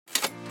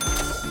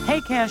Hey,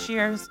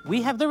 cashiers!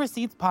 We Have the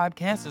Receipts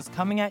podcast is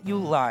coming at you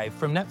live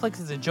from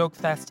Netflix's A Joke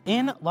Fest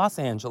in Los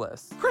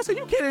Angeles. Chris, are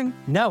you kidding?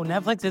 No,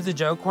 Netflix is a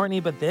joke, Courtney,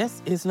 but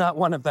this is not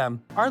one of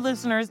them. Our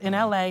listeners in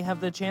LA have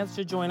the chance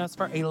to join us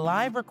for a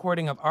live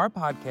recording of our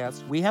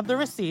podcast, We Have the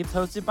Receipts,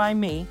 hosted by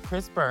me,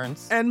 Chris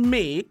Burns. And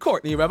me,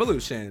 Courtney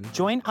Revolution.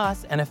 Join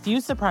us and a few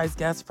surprise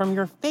guests from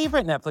your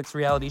favorite Netflix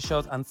reality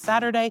shows on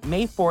Saturday,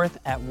 May 4th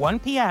at 1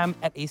 p.m.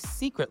 at a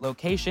secret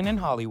location in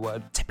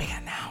Hollywood. To be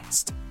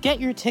announced. Get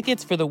your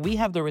tickets for the We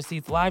Have the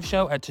Receipts live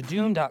show at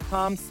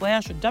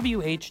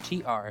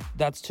tudum.com/WHTR.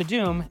 That's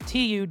Tudum,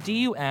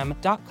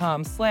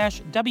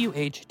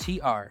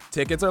 TUDUM.com/WHTR.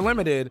 Tickets are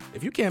limited.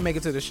 If you can't make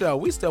it to the show,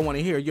 we still want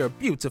to hear your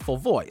beautiful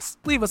voice.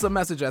 Leave us a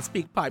message at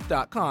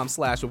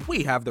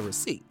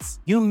speakpipe.com/WeHaveTheReceipts.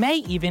 You may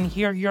even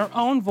hear your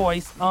own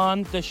voice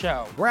on the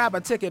show. Grab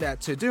a ticket at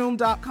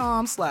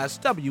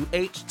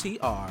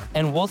tudum.com/WHTR.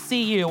 And we'll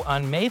see you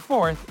on May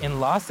 4th in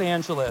Los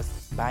Angeles.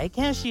 Bye,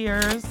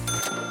 cashiers.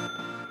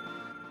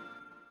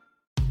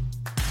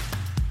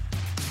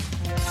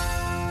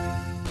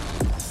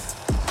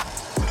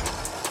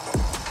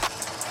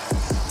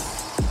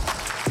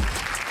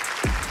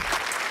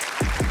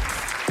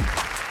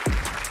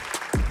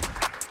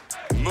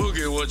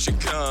 Moogie, what's your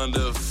kind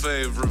of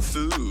favorite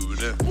food?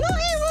 Moogie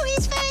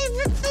Woogie's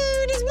favorite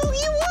food is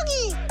Moogie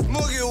Woogie.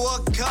 Moogie,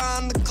 what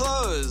kind of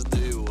clothes do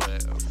you wear?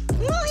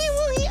 Moogie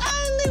Woogie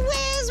only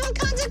wears one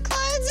kind of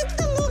clothes. It's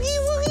the Moogie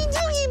Woogie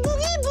Doogie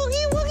Boogie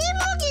Boogie Woogie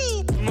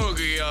Moogie.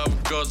 Moogie,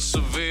 I've got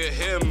severe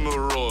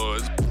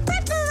hemorrhoids.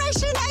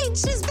 Preparation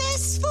H is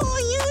best for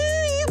you.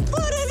 You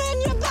put it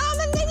on your bum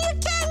and then you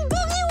can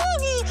Boogie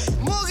Woogie.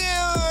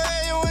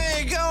 Moogie, where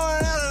you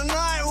going out at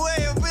night? Where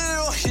you been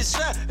all your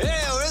shit?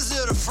 Yeah, is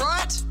it a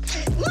fright?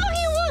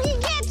 Moogie Woogie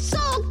gets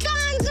all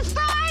kinds of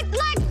fright.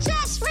 Like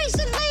just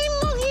recently,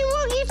 Moogie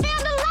Woogie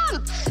found a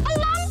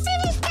lump in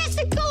his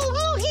testicle.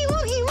 Moogie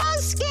Woogie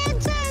was scared.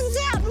 Turns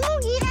out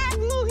Moogie had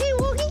Moogie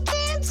Woogie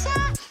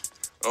cancer.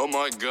 Oh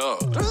my God.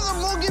 Do the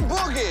Moogie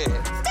Boogie.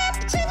 Step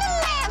to the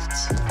left.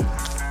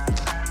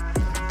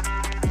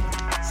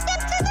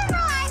 Step to the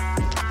right.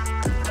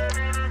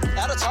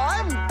 Out of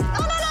time?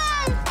 No.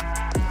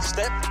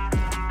 Step.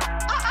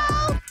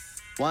 Uh-oh.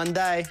 One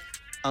day,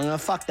 I'm gonna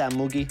fuck that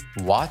Moogie.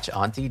 Watch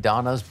Auntie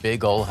Donna's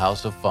Big Ol'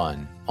 House of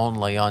Fun,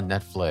 only on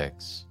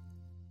Netflix.